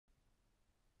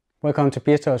Welcome to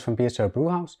Beerstories from Beerstory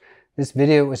Brewhouse. This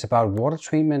video is about water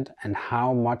treatment and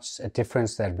how much a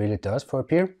difference that really does for a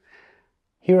beer.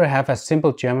 Here I have a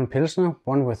simple German Pilsner,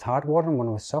 one with hard water and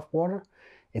one with soft water.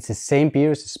 It's the same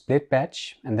beer, it's a split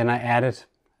batch, and then I added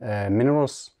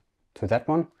minerals to that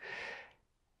one.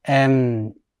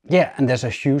 And there's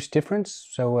a huge difference,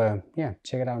 so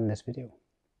check it out in this video.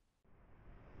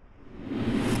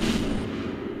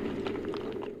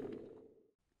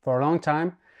 For a long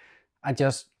time, I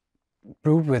just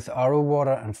brewed with RO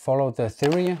water and followed the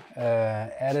theory,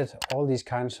 added all these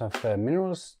kinds of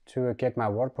minerals to get my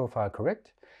water profile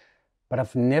correct, but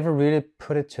I've never really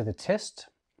put it to the test.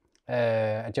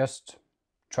 I just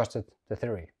trusted the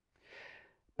theory.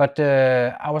 But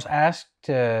I was asked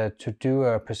to do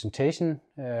a presentation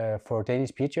for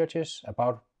Danish beer judges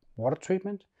about water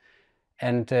treatment,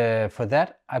 and for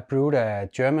that I brewed a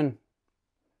German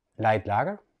light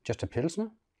lager, just a Pilsner.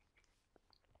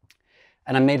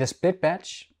 And I made a split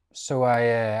batch, so I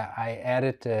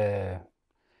added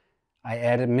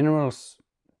minerals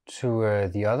to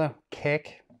the other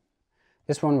keg.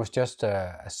 This one was just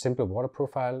a simple water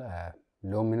profile, a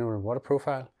low mineral water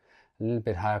profile, a little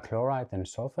bit higher chloride than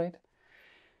sulfate.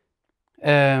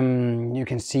 You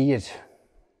can see it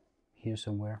here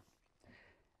somewhere.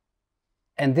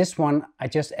 And this one I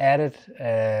just added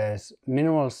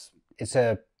minerals. It's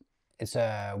a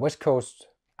West Coast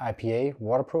IPA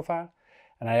water profile.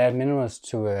 And I add minerals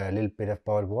to a little bit of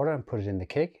boiled water and put it in the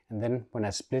keg. And then when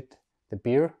I split the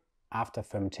beer after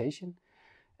fermentation,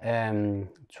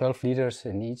 12 liters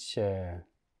in each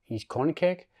corny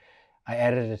keg, I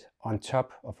added it on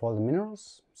top of all the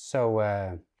minerals. So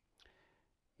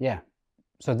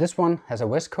so this one has a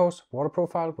West Coast water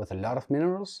profile with a lot of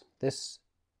minerals. This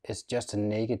is just a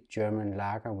naked German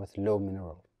lager with low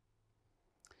mineral.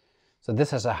 So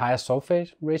this has a higher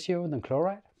sulfate ratio than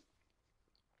chloride.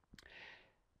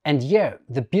 And yeah,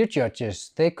 the beer judges,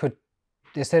 they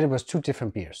said it was two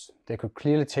different beers. They could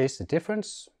clearly taste the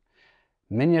difference.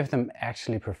 Many of them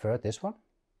actually preferred this one.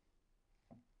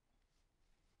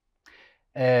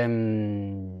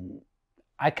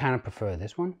 I kind of prefer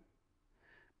this one.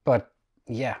 But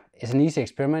yeah, it's an easy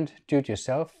experiment. Do it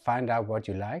yourself, find out what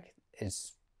you like.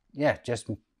 It's, just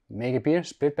make a beer,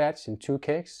 split batch in 2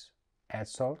 kegs, add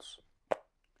salts.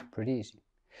 Pretty easy.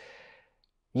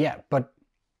 Yeah, but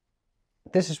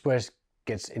this is where it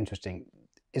gets interesting.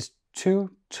 It's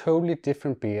 2 totally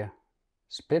different beer.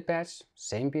 Split batch,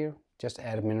 same beer, just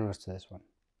added minerals to this one.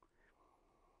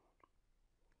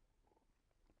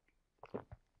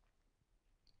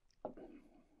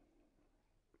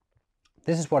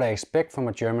 This is what I expect from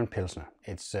a German Pilsner.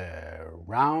 It's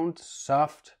round,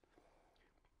 soft,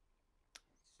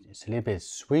 it's a little bit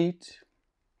sweet.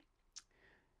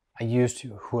 I used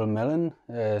whole melon,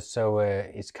 so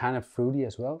it's kind of fruity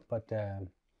as well, but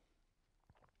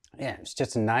it's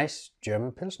just a nice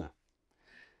German Pilsner.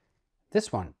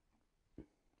 This one,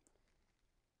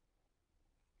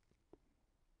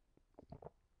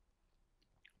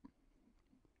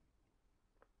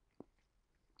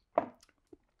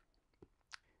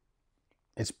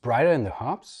 it's brighter in the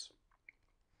hops,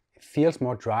 it feels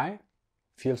more dry,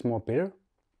 feels more bitter.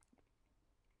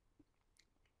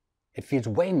 It feels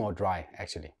way more dry,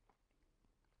 actually.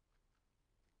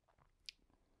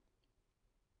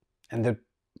 And the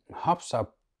hops are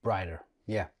brighter,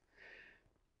 yeah.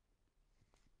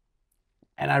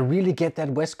 And I really get that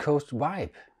West Coast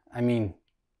vibe. I mean,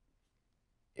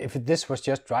 if this was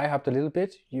just dry hopped a little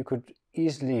bit, you could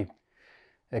easily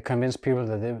convince people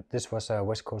that this was a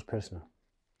West Coast Pilsner.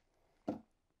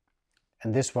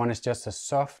 And this one is just a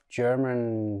soft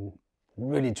German,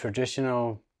 really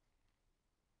traditional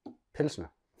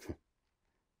Pilsner.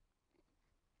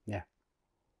 Yeah.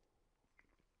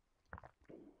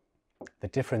 The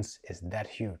difference is that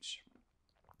huge.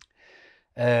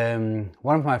 One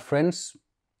of my friends,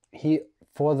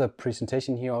 for the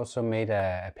presentation, he also made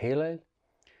a pale ale.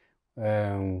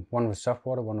 One with soft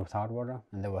water, one with hard water,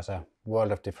 and there was a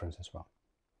world of difference as well.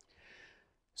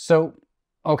 So,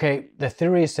 okay, the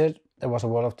theory said there was a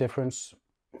world of difference.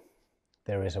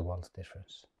 There is a world of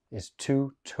difference. It's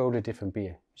 2 totally different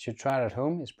beer. You should try it at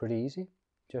home. It's pretty easy.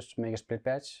 Just make a split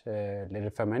batch, let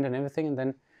it ferment and everything, and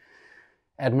then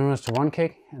add minerals to one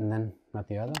keg and then not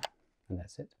the other, and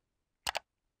that's it.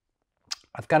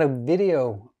 I've got a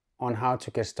video on how to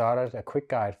get started, a quick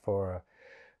guide for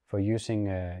using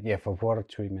for water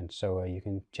treatment, so you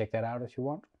can check that out if you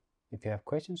want. If you have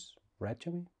questions, write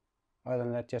to me. Other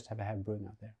than that, just have a happy brewing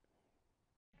out there.